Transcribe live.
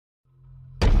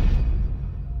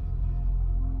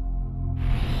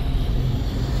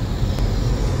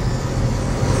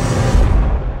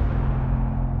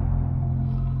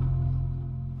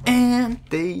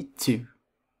day 2.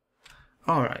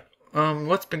 Alright,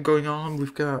 what's been going on?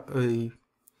 We've got a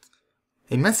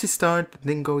messy start that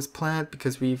didn't go as planned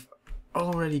because we've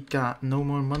already got no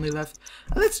more money left.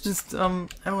 And let's just,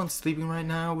 everyone's sleeping right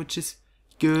now, which is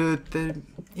good. They're,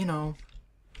 you know,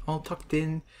 all tucked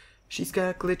in. She's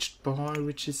got a glitched bar,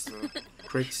 which is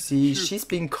great to see. She's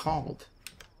being called.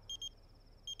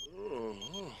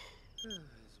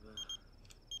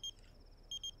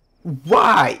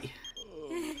 Why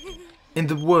in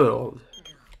the world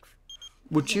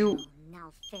would you?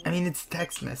 I mean, it's a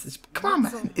text message. Come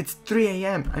on, man. It's 3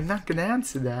 AM. I'm not gonna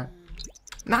answer that.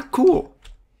 Not cool.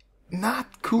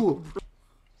 Not cool.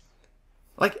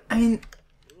 Like, I mean,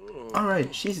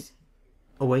 alright, she's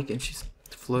awake and she's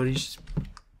flirty. She's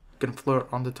gonna flirt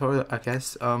on the toilet, I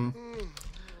guess. And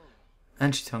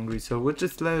she's hungry, so we'll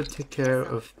just let her take care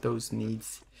of those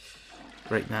needs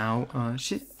right now.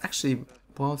 She's actually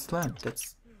well slept.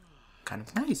 That's kind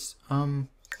of nice.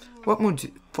 What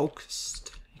mood?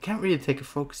 Focused. You can't really take a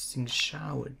focusing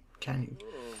shower, can you?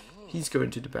 He's going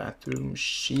to the bathroom.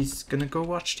 She's gonna go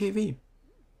watch TV.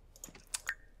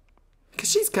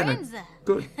 Because she's kind of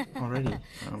good already.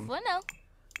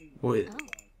 With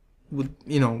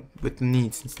you know, with the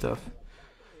needs and stuff.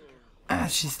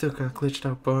 She's still got a glitched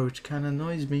out bar, which kind of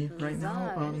annoys me right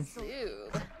now.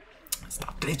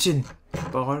 Stop glitching,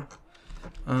 bar.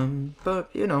 But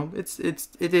you know,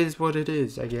 it is what it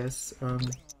is, I guess.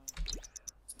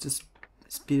 Just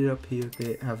speed it up here a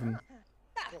bit, have them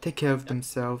take care of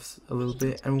themselves a little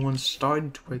bit. Everyone's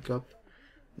starting to wake up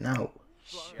now.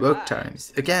 Work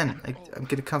times again. I'm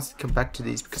gonna constantly come back to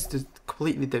these because they're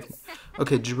completely different.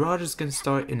 Okay, Gerard is gonna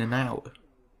start in an hour,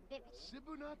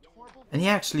 and he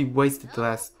actually wasted the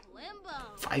last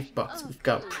 $5 we've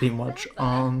got pretty much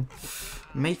on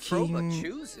making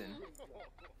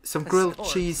some grilled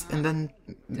cheese and then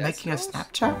making a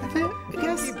Snapchat of it, I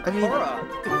guess. I mean,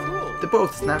 they're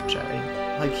both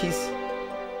Snapchatting. Like, he's,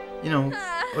 you know,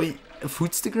 a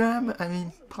foodstagram, I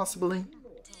mean, possibly.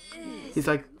 He's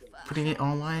like putting it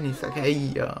online. He's like,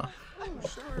 hey,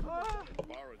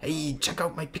 hey, check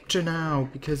out my picture now,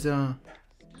 because I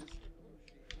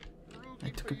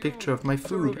took a picture of my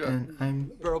food and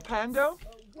I'm...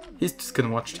 He's just gonna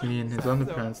watch TV in his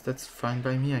underpants. That's fine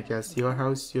by me, I guess. Your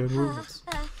house, your rules.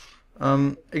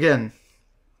 Again,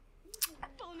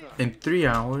 in 3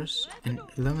 hours, in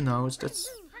 11 hours, that's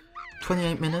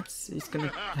 28 minutes. He's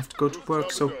gonna have to go to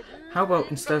work. So how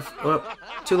about instead of, well,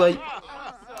 too late.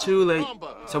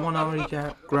 Someone already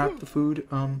grabbed the food.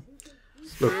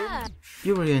 Look,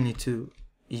 you really need to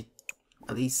eat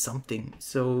at least something.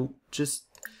 So just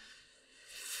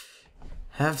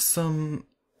have some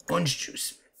orange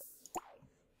juice.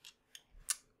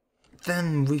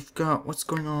 Then we've got what's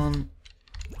going on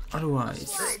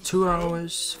otherwise. 2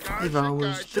 hours, 5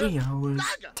 hours, 3 hours,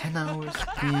 10 hours,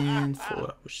 and 4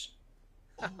 hours.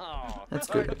 That's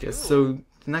good, I guess. So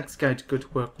the next guy to go to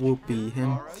work will be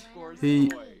him.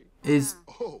 He is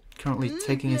currently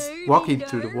walking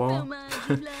through the wall,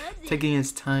 taking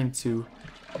his time to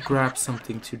grab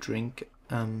something to drink.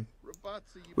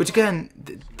 Which again,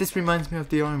 this reminds me of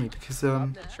the army, because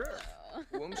the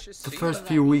first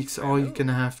few weeks, all you're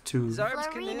gonna have to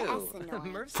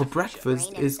for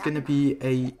breakfast is gonna be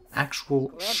a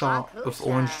actual shot of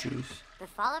orange juice,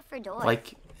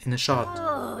 like in a shot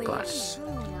glass.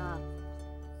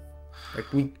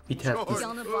 Like we'd have these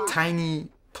tiny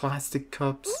plastic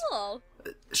cups,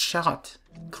 shot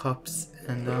cups,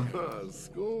 and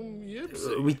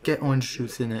we'd get orange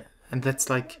juice in it, and that's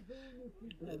like,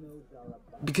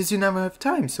 because you never have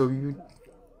time, so you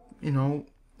know,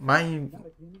 my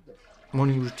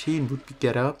morning routine would be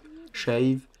get up,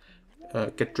 shave,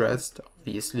 get dressed,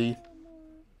 obviously,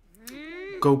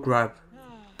 go grab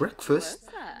breakfast,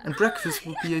 and breakfast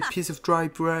would be a piece of dry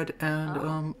bread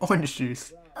and orange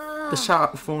juice, the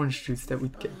shot of orange juice that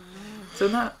we'd get. So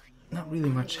not really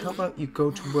much. How about you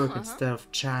go to work instead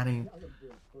of chatting,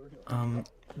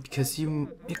 because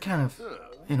you kind of,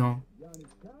 you know.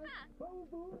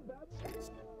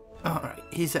 Alright,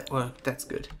 he's at work, that's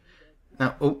good.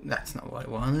 Now, oh, that's not what I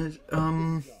wanted.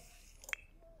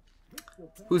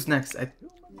 Who's next? I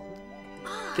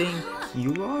think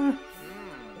you are?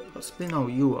 Possibly, no,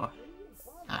 you are.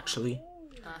 Actually.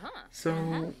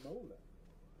 So,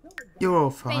 you're all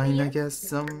fine, I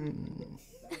guess.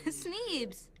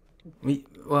 Sneebs. We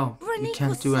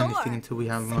can't do anything until we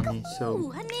have money,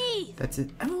 so that's it.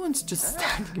 Everyone's just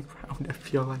standing around, I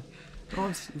feel like. No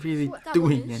one's really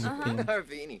doing anything.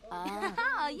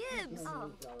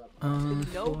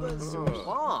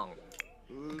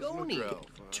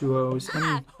 2 hours. I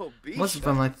mean, most of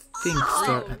them I think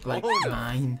start at like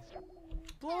 9.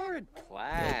 Florid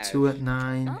plaid. 2 at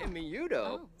 9. And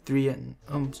Miudo. 3 at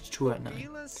 2 at 9.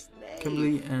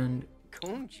 Kimberly and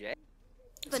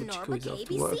Sachiko is off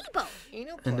to work.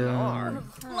 And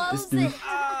this dude,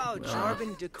 Oh,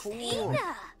 Jarvin Decor.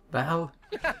 Val,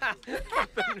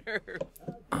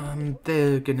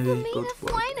 they're gonna go to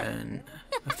work in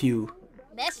a few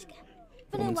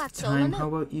moments time. How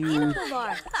about you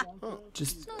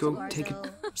just go take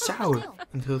a shower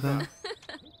until then?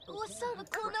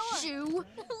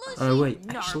 Wait,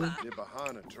 actually,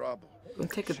 go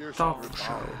take a thoughtful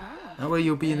shower. That way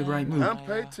you'll be in the right mood.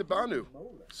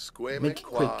 Make it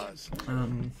quick.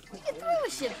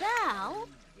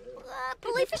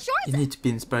 You need to be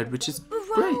inspired, which is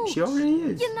great. She already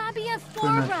is. For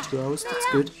another 2 hours, that's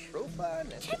good.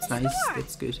 That's nice,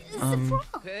 that's good.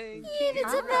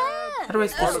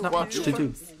 Otherwise, there's not much to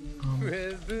do.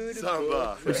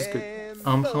 Which is good.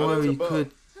 However, you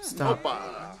could stop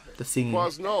the singing.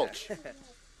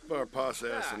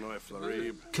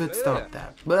 Could stop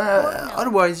that. But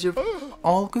otherwise, you're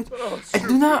all good. I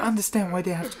do not understand why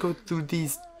they have to go through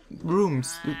these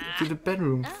rooms, to the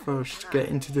bedroom first to get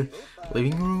into the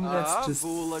living room. That's just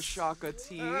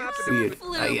weird,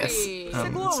 I guess.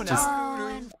 It's just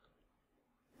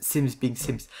Sims being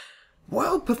Sims.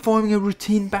 While performing a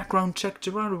routine background check,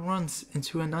 Gerardo runs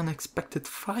into an unexpected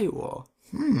firewall.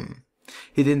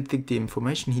 He didn't think the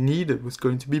information he needed was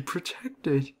going to be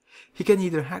protected. He can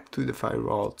either hack through the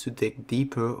firewall to dig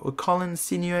deeper or call in a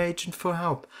senior agent for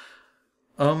help.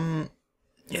 You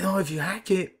know, if you hack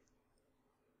it,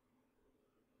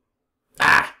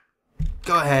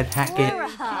 go ahead, hack it.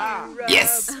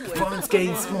 Yes! Performance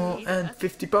gain small and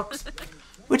 $50.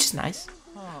 Which is nice.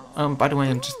 By the way,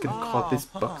 I'm just gonna call this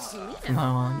bucks from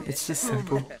now on. It's just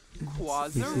simple.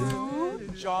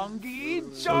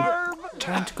 So,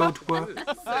 time to go to work.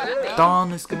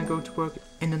 Dawn is gonna go to work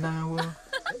in an hour.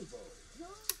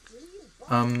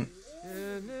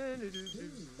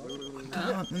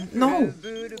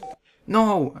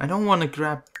 No, I don't want to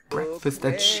grab breakfast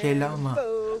at Shelama.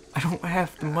 I don't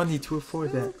have the money to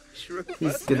afford that.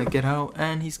 He's gonna get out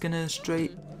and he's gonna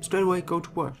straight away go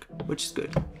to work, which is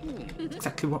good.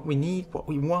 Exactly what we need, what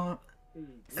we want.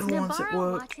 Everyone's at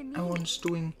work, everyone's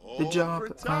doing the job.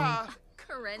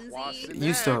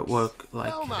 You start work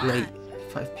like late,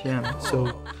 5 p.m.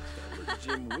 So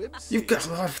you've got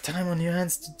a lot of time on your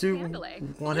hands to do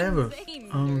whatever.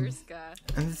 And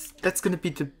that's gonna be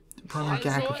the running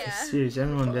gag of this series.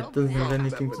 Everyone that doesn't have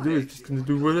anything to do is just gonna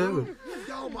do whatever.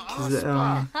 Because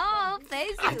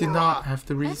I do not have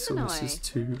the resources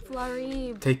to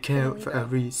take care of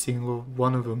every single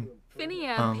one of them.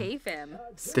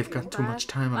 They've got too much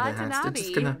time on their hands. They're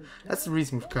just gonna. That's the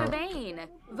reason we've got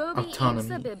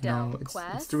autonomy. No,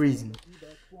 it's the reason.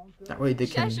 That way they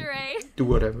can do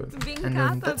whatever. And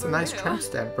then that's a nice tramp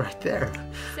stamp right there.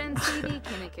 I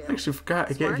actually forgot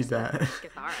I gave you that.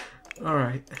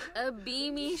 Alright.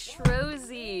 He's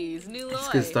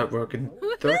gonna start working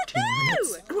 13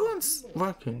 minutes. Everyone's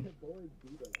working.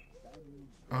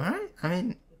 Alright? I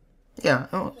mean, yeah,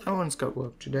 everyone's got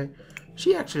work today.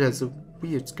 She actually has a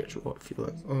weird schedule, I feel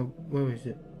like. Oh, where is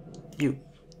it? You've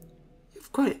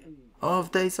got all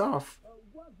of days off.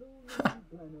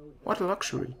 What a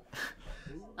luxury.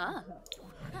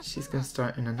 She's gonna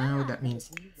start in an hour. That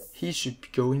means he should be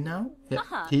going now.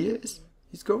 Yeah, he is.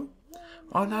 He's going.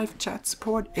 Our live chat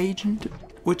support agent,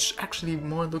 which actually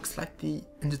more looks like the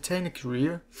entertainer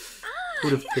career.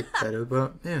 Would have fit better,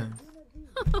 but yeah.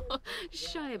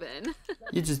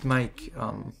 You just make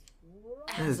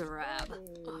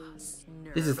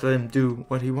you just let him do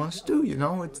what he wants to do, you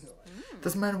know? It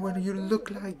doesn't matter what you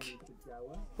look like,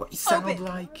 what you sound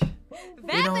like,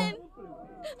 you know,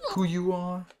 who you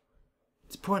are.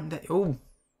 It's important that,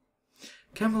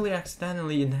 Kimberly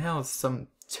accidentally inhaled some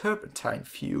turpentine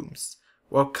fumes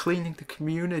while cleaning the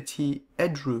community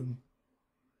bedroom.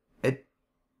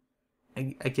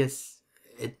 I guess,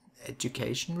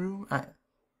 education room? I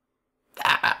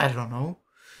don't know.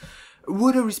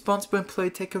 Would a responsible employee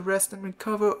take a rest and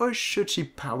recover, or should she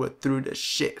power through the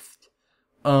shift?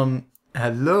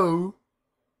 Hello?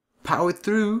 Power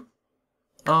through?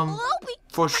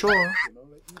 For sure.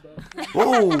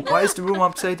 Whoa, why is the room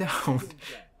upside down?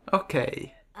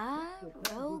 Okay.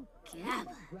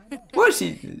 What,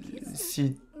 she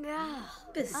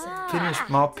finished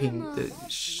mopping the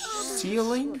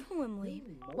ceiling?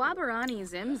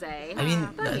 I mean,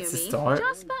 that's a start.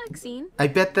 I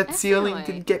bet that ceiling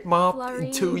didn't get mopped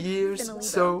in 2 years,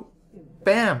 so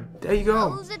bam, there you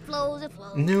go.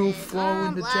 New flow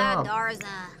in the job.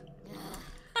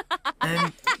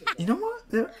 And you know what?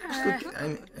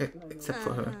 Except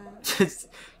for her.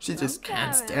 She just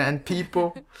can't stand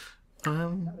people.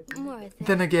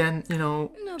 Then again, you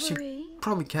know, she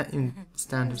probably can't even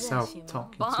stand herself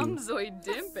talking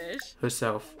to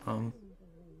herself.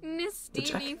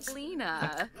 Which I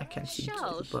can't seem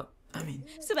to, but I mean,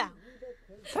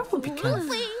 that would be kind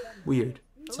of weird.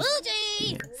 Just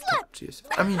being able to talk to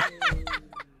yourself. I mean,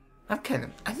 I'm not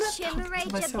talking to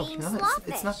myself, you know,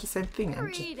 it's not the same thing.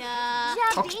 I'm just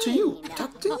talking to you.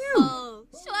 Talk to you.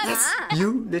 Yes,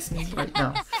 you listening right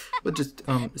now. We'll just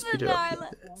speed it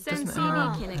up.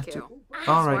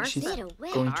 Alright, she's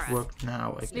going to work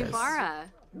now, I guess.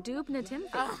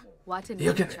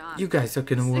 You guys are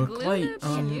gonna work late.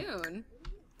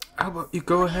 How about you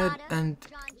go ahead and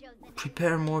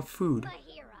prepare more food?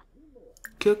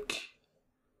 Cook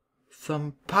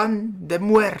some pan de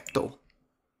muerto.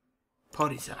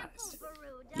 Party size.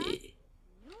 Yeah.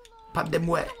 Pan de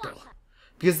muerto.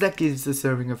 Because that gives a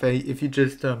serving of 8. If you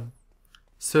just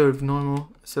serve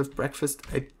breakfast,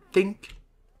 I think.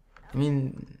 I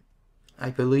mean, I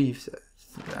believe that.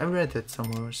 I read that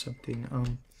somewhere or something.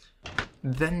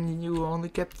 Then you only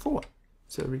get 4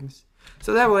 servings.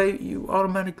 So that way you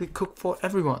automatically cook for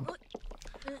everyone.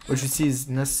 Which you see is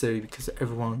necessary because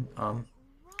everyone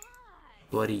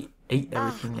bloody ate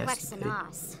everything yesterday.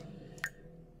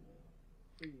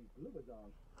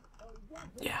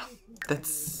 Yeah,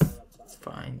 that's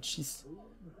fine. She's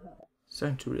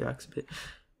starting to relax a bit.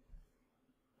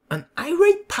 An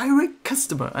irate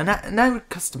customer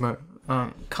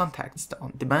contacts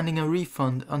Dawn, demanding a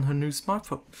refund on her new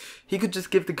smartphone. He could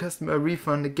just give the customer a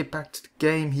refund and get back to the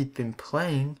game he'd been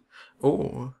playing,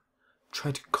 or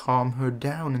try to calm her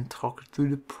down and talk her through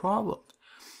the problem.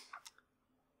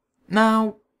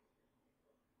 Now,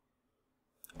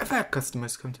 I've had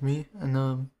customers come to me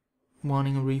and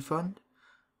wanting a refund.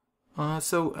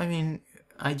 So I mean,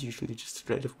 I'd usually just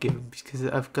straight up give them because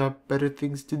I've got better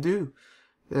things to do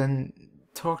than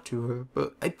talk to her.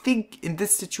 But I think in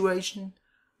this situation,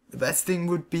 the best thing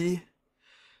would be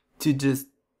to just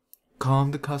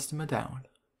calm the customer down.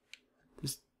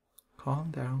 Just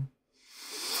calm down.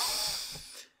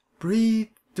 Breathe.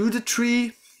 Do the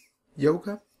tree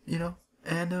yoga, you know,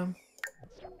 and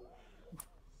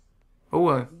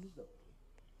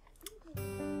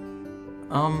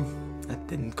that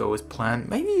didn't go as planned.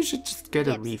 Maybe you should just get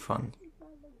a refund.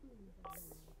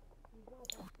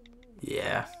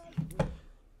 Yeah.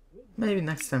 Maybe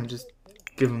next time just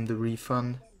give them the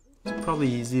refund. It's probably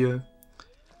easier.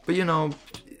 But you know,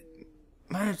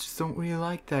 managers don't really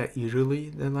like that usually.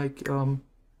 They're like,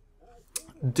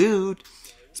 dude,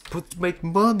 it's supposed to make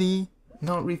money,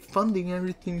 not refunding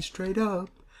everything straight up.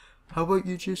 How about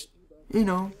you just, you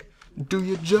know, do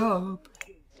your job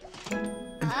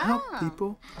and help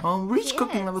people. Reach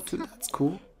cooking level 2. That's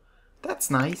cool.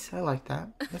 That's nice. I like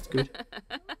that. That's good.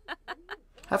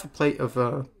 Have a plate of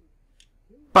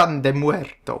pan de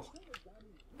muerto,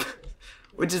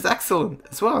 which is excellent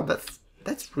as well.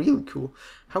 That's really cool.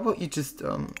 How about you just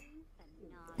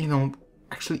you know,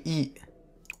 actually eat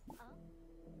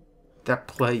that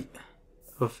plate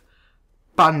of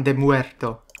pan de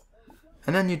muerto,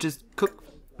 and then you just cook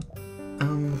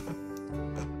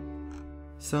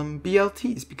some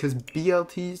BLTs, because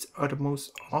BLTs are the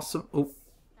most awesome. Oh,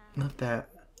 not that.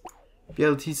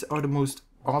 BLTs are the most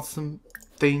awesome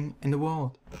thing in the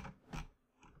world.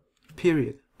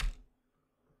 Period.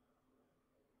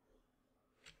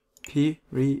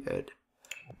 Period.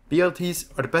 BLTs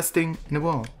are the best thing in the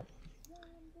world.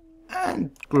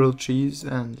 And grilled cheese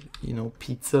and, you know,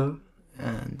 pizza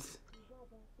and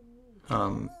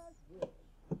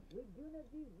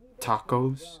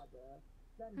tacos.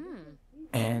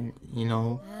 And, you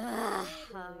know,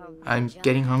 I'm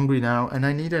getting hungry now and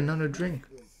I need another drink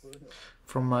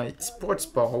from my sports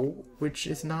bottle, which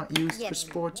is not used for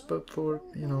sports but for,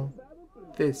 you know,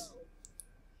 this.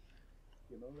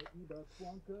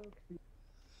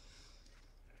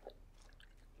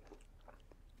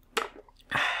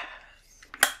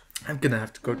 I'm gonna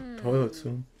have to go to the toilet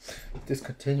soon if this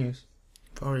continues.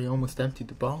 I've already almost emptied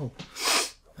the bottle.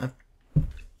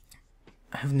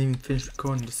 I haven't even finished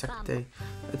recording the second day.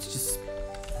 Let's just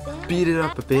speed it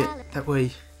up a bit. That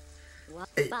way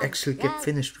I actually get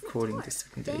finished recording the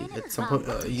second day at some point.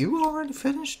 Are you already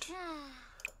finished?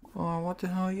 Or what the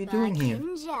hell are you doing here?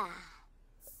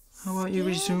 How about you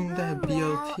resume that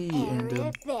BLT and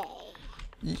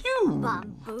you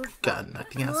got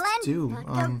nothing else to do.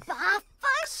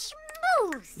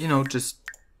 You know, just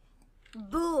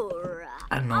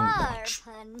I don't know, watch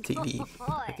TV,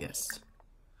 I guess.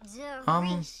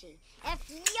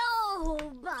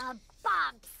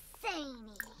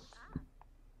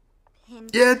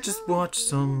 Yeah, just watch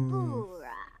some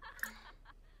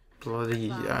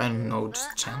bloody, I don't know,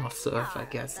 just channel surf, I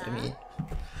guess. I mean,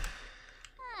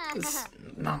 there's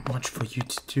not much for you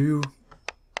to do.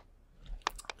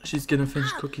 She's gonna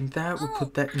finish cooking that, we'll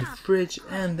put that in the fridge,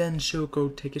 and then she'll go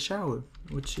take a shower,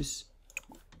 which is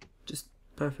just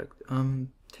perfect.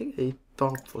 Take a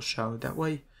thoughtful shower, that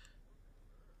way.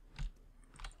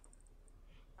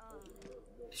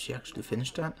 Did she actually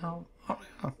finish that now? Oh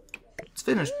yeah, it's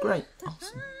finished, great,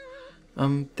 awesome.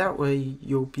 That way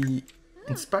you'll be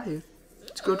inspired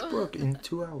to go to work in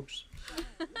 2 hours,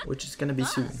 which is gonna be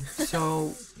soon.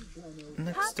 So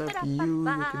next up, you're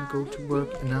gonna go to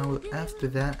work an hour after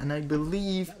that, and I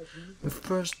believe the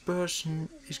first person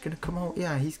is gonna come home.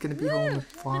 Yeah, he's gonna be home at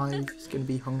 5. He's gonna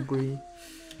be hungry.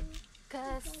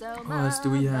 What else do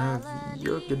we have?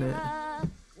 You're gonna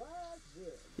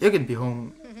be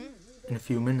home in a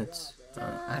few minutes.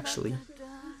 Actually,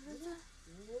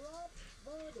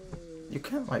 you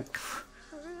can't like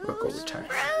work overtime.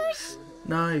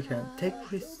 No, you can't. Take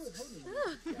risks.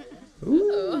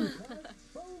 Ooh.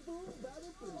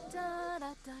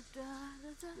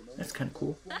 That's kind of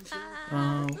cool.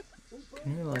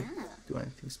 Can you like do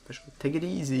anything special? Take it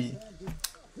easy.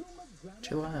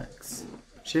 Chillax.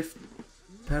 Shift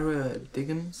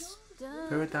paradigms.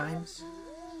 Paradigms.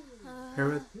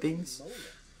 Paradigms.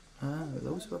 Ah,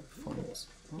 those were phones.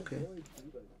 Okay.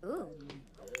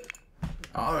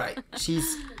 Alright,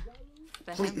 she's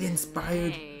completely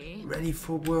inspired, ready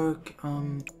for work.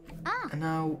 And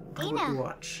now I will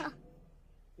watch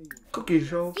cookie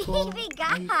show for 8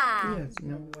 years. You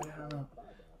know,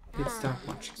 you can start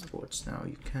watching sports now.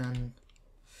 You can,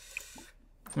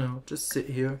 you know, just sit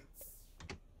here.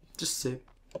 Just sit.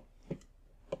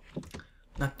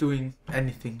 Not doing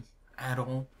anything at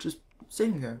all. Just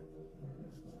sitting there.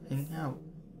 Hanging out.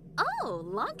 Oh,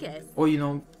 Lunkus. Or, you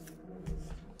know,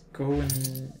 go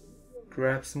and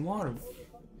grab some water.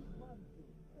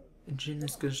 And Jin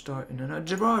is gonna start and then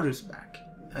Gerardo's back.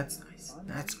 That's nice.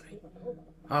 That's great.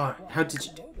 Alright, how did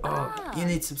you do? Oh, you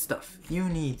need some stuff. You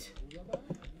need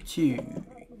to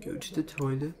go to the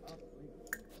toilet,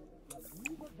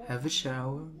 have a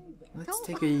shower. Let's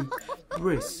take a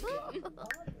brisk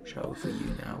shower for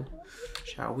you now,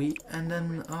 shall we? And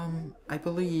then, I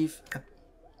believe,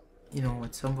 you know,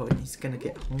 at some point he's gonna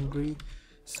get hungry.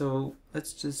 So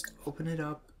let's just open it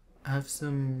up, have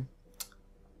some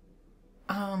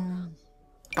pan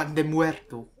de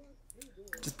muerto,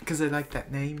 just because I like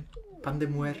that name, pan de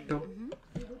muerto.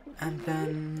 And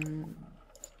then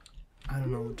I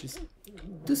don't know, just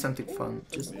do something fun,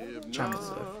 just challenge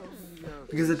herself,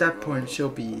 because at that point she'll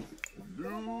be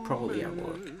probably at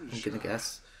work, I'm gonna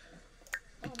guess,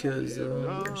 because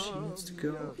she needs to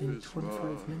go in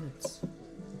 25 minutes.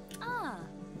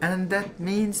 And that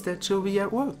means that she'll be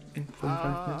at work in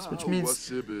 25 minutes, which means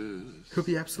he'll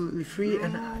be absolutely free,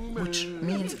 and which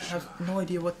means I have no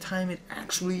idea what time it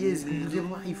actually is in real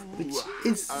life, which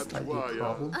is slightly a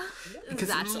problem, because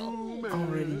it's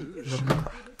already 11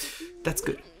 o'clock. That's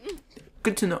good.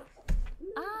 Good to know.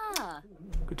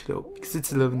 Good to know, because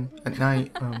it's 11 at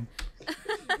night.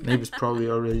 Neighbors probably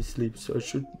already asleep, so I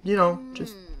should, you know,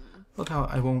 just look how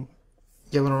I won't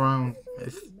yell around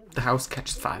if the house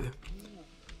catches fire.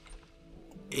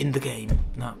 In the game,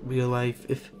 not real life.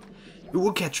 If it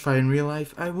would catch fire in real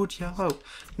life, I would yell out.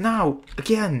 Now,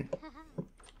 again,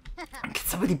 can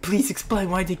somebody please explain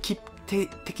why they keep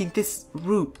taking this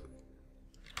route?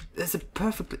 There's a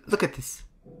perfect... Look at this.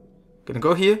 Gonna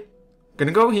go here,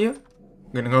 gonna go here,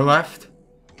 gonna go left,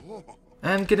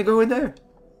 and gonna go in there.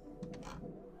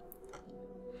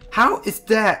 How is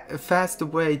that a faster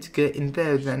way to get in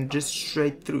there than just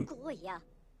straight through?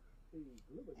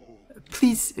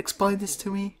 Please explain this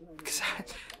to me, because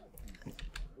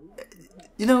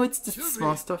you know, it's just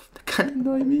small stuff that kind of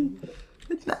annoy me.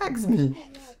 It nags me.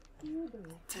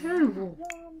 Terrible.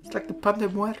 It's like the pan de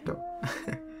muerto.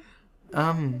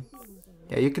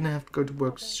 Yeah, you're gonna have to go to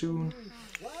work soon.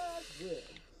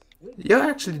 You're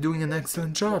actually doing an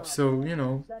excellent job, so, you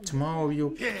know, tomorrow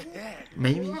you'll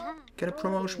maybe get a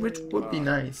promotion, which would be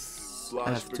nice.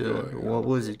 After, what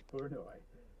was it?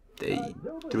 Day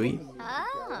 3?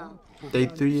 Day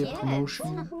 3 a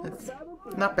promotion? That's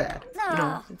not bad. You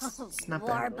know, it's not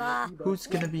bad. Who's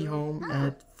gonna be home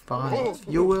at 5?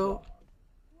 You will.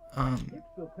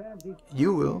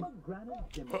 You will.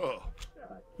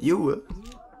 You will.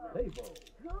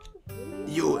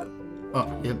 You will.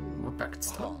 Oh, yeah, we're back at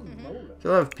start. So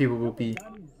a lot of people will be...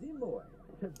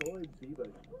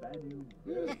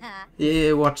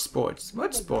 Yeah, watch sports.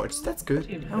 Watch sports, that's good.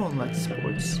 Everyone likes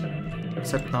sports.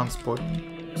 Except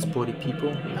non-sporty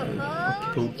people.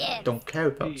 People who don't care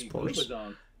about sports.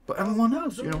 But everyone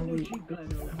else, you know,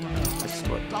 everyone else likes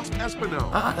sports.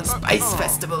 Ah, a Spice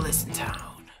Festival is in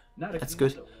town. That's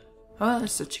good.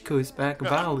 So Chico is back,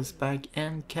 Val is back,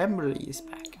 and Kimberly is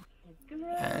back.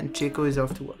 And Chico is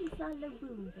off to work.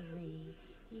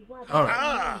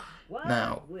 Alright,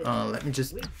 now, let me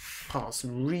just pause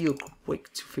real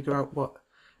quick to figure out what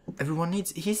everyone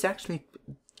needs. He's actually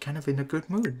kind of in a good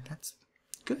mood. That's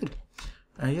good.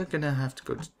 You're gonna have to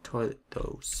go to the toilet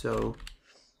though, so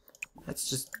let's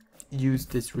just use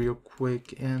this real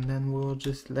quick and then we'll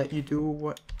just let you do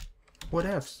what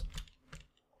ifs.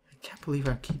 I can't believe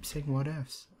I keep saying what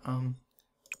ifs.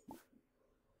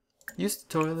 Use the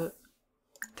toilet,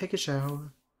 take a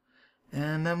shower,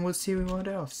 and then we'll see what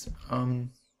else.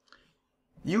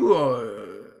 You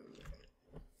are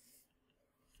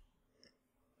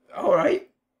alright.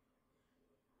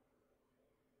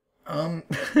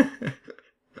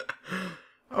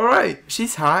 Alright,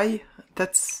 she's high.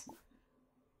 That's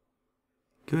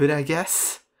good, I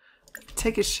guess.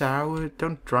 Take a shower,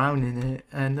 don't drown in it,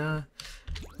 and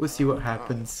we'll see what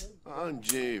happens.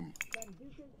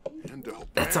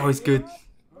 That's always good.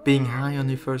 Being high on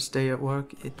your first day at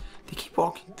work, they keep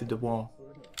walking to the wall.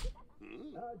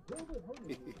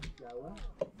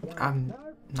 I'm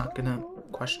not gonna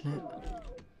question it.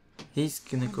 He's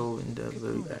gonna go in the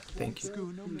very back, thank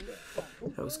you.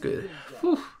 That was good.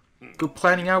 Whew. Good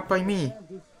planning out by me.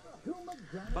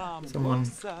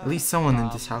 At least someone in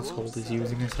this household is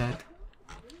using his head.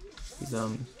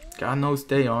 God knows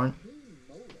they aren't.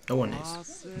 No one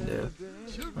is in there.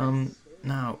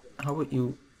 Now, how about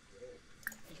you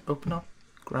open up,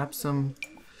 grab some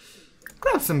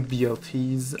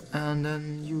BLTs, and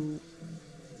then you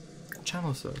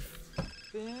channel surf.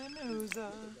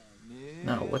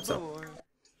 Now, what's up?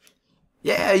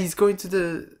 Yeah, he's going to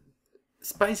the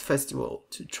Spice Festival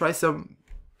to try some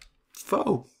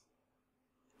pho.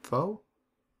 Pho?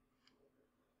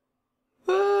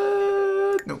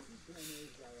 No.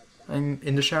 I'm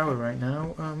in the shower right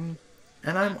now, and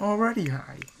I'm already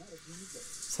high.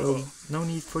 So, no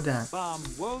need for that.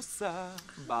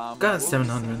 Got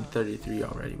 733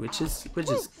 already, which is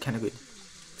kind of good.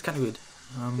 It's kind of good.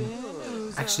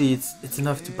 Actually, it's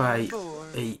enough to buy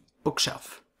a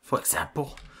bookshelf, for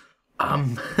example.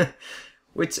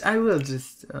 Which I will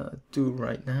just do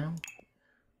right now.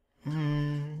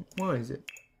 Where is it?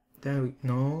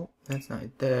 No, that's not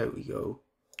it. There we go.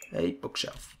 A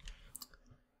bookshelf.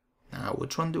 Now,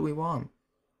 which one do we want?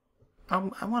 I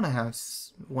want to have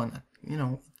one that, you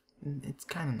know, it's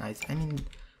kind of nice. I mean,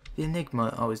 the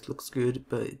Enigma always looks good,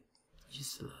 but you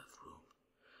still have room.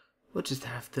 We'll just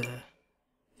have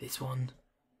this one.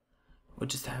 We'll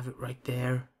just have it right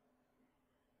there.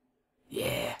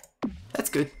 Yeah, that's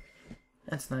good.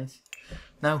 That's nice.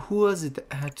 Now, who was it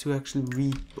that had to actually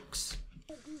read books?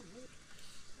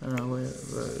 Where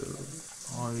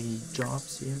are the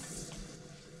jobs here?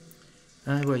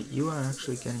 Wait, you are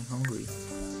actually getting hungry.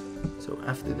 So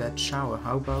after that shower,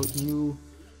 how about you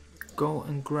go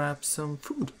and grab some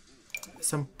food?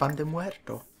 Some pan de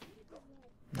muerto.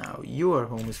 Now, you are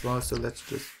home as well, so let's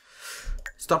just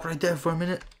stop right there for a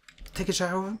minute. Take a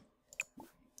shower.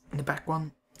 In the back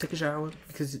one, take a shower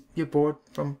because you're bored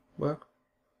from work.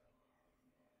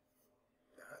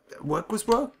 Work was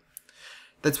work.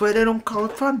 That's why they don't call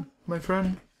it fun, my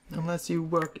friend. Unless you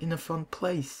work in a fun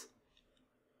place.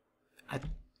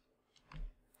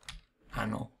 I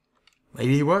don't know.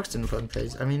 Maybe he works in a fun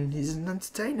place. I mean, he's an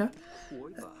entertainer.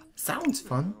 Sounds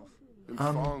fun.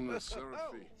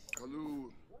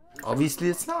 Obviously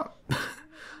it's not.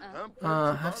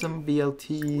 Have some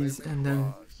BLTs and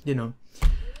then, you know,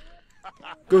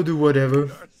 go do whatever.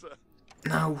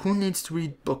 Now, who needs to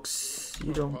read books?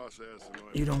 You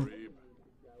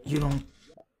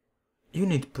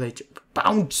need to play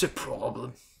bounce a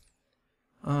problem.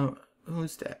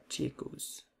 Who's that?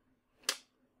 Chico's.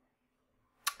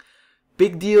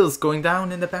 Big deals going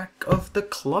down in the back of the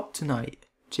club tonight.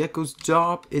 Chico's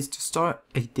job is to start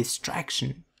a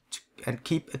distraction and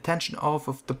keep attention off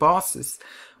of the bosses.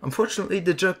 Unfortunately,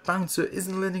 the drug bouncer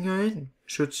isn't letting her in.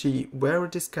 Should she wear a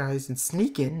disguise and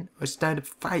sneak in, or start a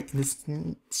fight in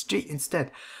the street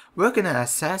instead? We're gonna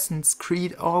Assassin's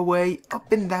Creed our way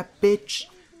up in that bitch.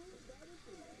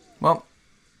 Well,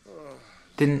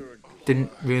 didn't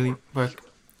really work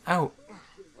out.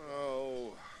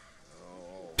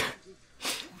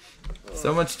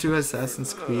 So much to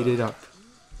Assassin's Creed it up.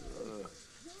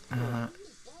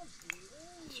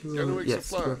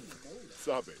 Yes,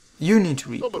 you need to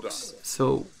read books.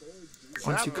 So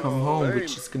once you come home,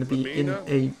 which is gonna be in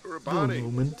a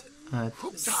moment at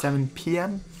 7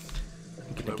 p.m.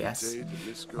 I'm gonna guess.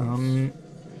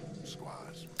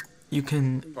 You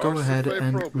can go ahead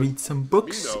and read some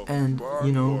books and,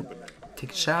 you know,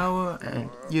 take a shower and,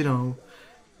 you know,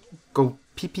 go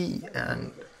pee-pee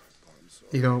and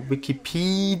you know,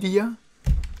 Wikipedia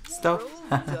stuff.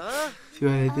 See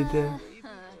what I did there?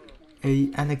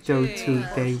 A anecdote to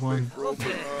day one.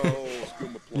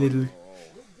 Little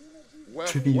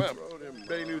tribute.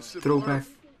 Throwback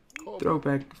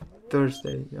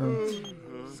Thursday.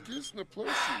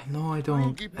 No, I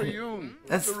don't.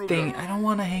 That's the thing. I don't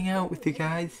want to hang out with you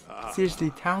guys.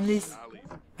 Seriously, Townleys,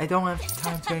 I don't have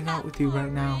time to hang out with you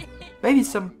right now. Maybe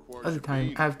some other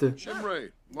time after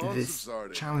this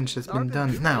challenge has been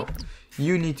done. Now,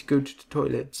 you need to go to the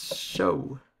toilet.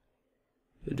 So,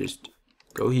 you just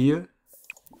go here,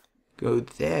 go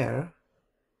there,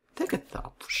 take a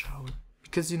thoughtful shower.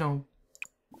 Because, you know,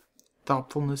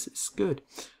 thoughtfulness is good.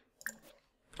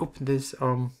 Open this,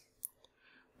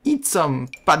 eat some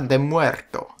pan de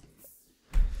muerto.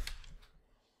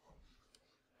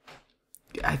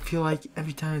 I feel like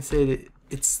every time I say it,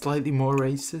 it's slightly more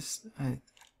racist.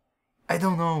 I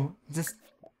don't know, just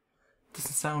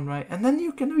doesn't sound right. And then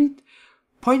you can read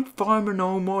Point Farmer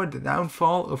No More, The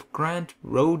Downfall of Grant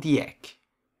Rodiek.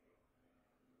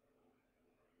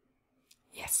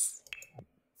 Yes.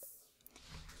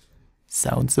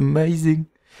 Sounds amazing.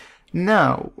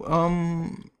 Now,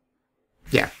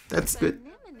 yeah, that's good.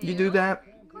 You do that.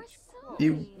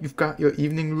 You've got your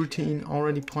evening routine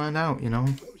already planned out, you know.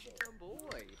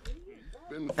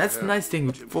 That's the nice thing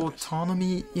with full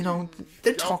autonomy, you know,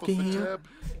 they're talking here.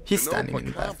 He's standing in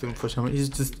the bathroom for some reason. He's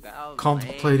just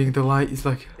contemplating the light. He's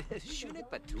like,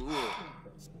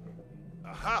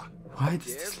 why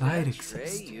does this light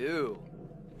exist?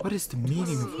 What is the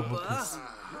meaning of all this?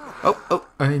 Oh,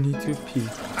 I need to pee.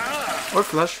 Or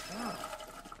flush.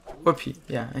 Or pee.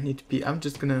 Yeah, I need to pee. I'm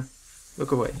just gonna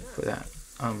look away for that.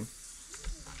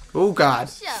 Oh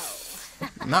god.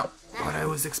 Not what I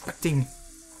was expecting.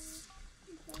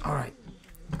 Alright.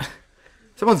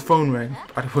 Someone's phone rang,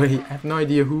 by the way. I have no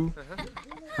idea who.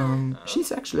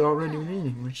 She's actually already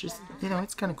reading, which is, you know,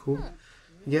 it's kind of cool.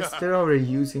 I guess they're already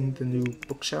using the new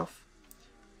bookshelf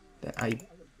that I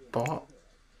bought.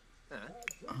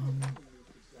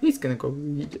 He's gonna go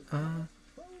read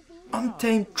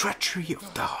Untamed Treachery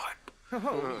of the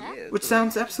Heart, which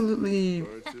sounds absolutely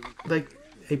like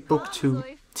a book to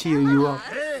tear you up.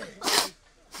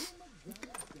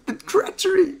 The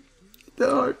treachery of the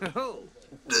heart.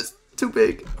 Just too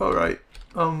big. Alright.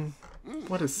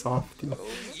 What a softie.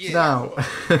 Now,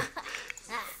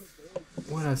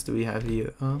 what else do we have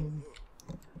here?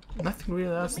 Nothing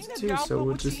really else to do, so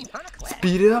we'll just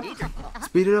speed it up.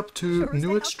 Speed it up to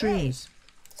new extremes.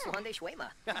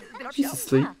 She's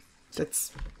asleep.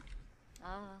 That's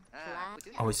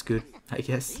always good, I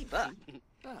guess.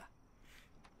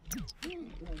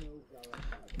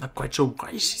 Not quite sure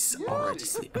why she's already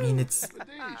asleep. I mean, it's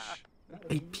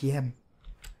 8 PM.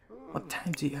 What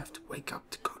time do you have to wake up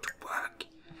to go to work?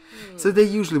 So they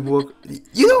usually work.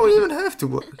 You don't even have to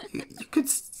work. You could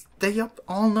stay up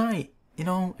all night, you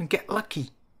know, and get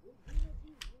lucky.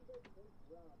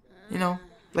 You know,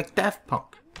 like Daft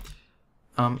Punk.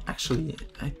 Actually,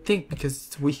 I think because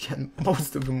it's weekend,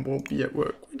 most of them won't be at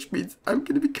work, which means I'm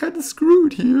gonna be kind of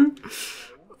screwed here.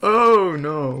 Oh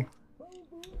no.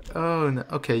 Oh no.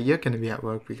 Okay, you're gonna be at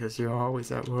work because you're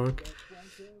always at work.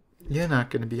 You're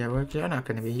not gonna be at work. You're not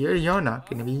gonna be here. You're not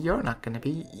gonna be. You're not gonna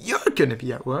be. You're gonna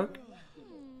be at work.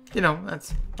 You know,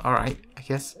 that's alright, I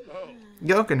guess.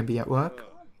 You're gonna be at work,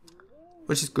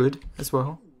 which is good as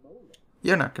well.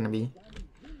 You're not gonna be.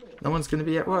 No one's gonna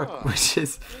be at work, which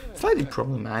is slightly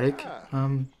problematic.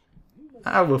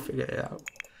 I will figure it out.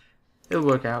 It'll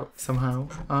work out somehow.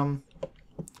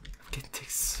 It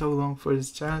takes so long for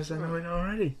this challenge. I know it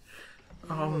already.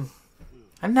 I'm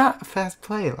not a fast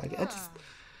player. Like I just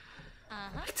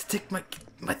like to take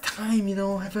my time, you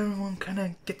know. Have everyone kind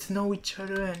of get to know each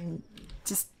other and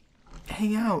just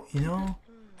hang out, you know.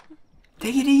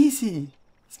 Take it easy.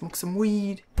 Smoke some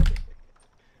weed.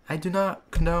 I do not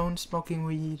condone smoking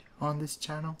weed on this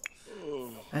channel.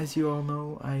 As you all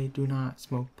know, I do not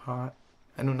smoke pot.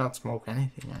 I do not smoke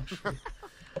anything, actually.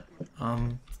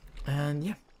 And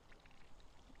yeah.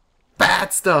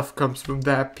 Bad stuff comes from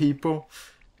that, people.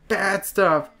 Bad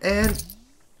stuff. And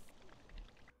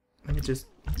let me just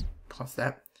pause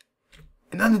that.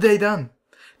 Another day done.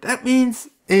 That means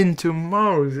in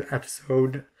tomorrow's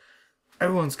episode,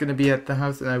 everyone's gonna be at the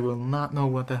house and I will not know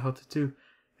what the hell to do.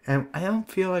 And I don't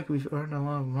feel like we've earned a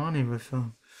lot of money with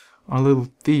our little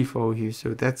thief over here,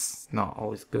 so that's not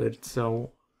always good.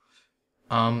 So,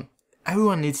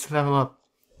 everyone needs to level up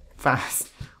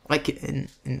fast, like in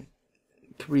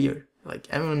career. Like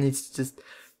everyone needs to just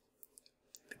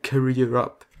career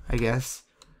up, I guess.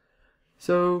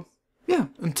 So, yeah.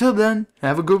 Until then,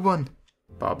 have a good one.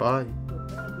 Bye bye.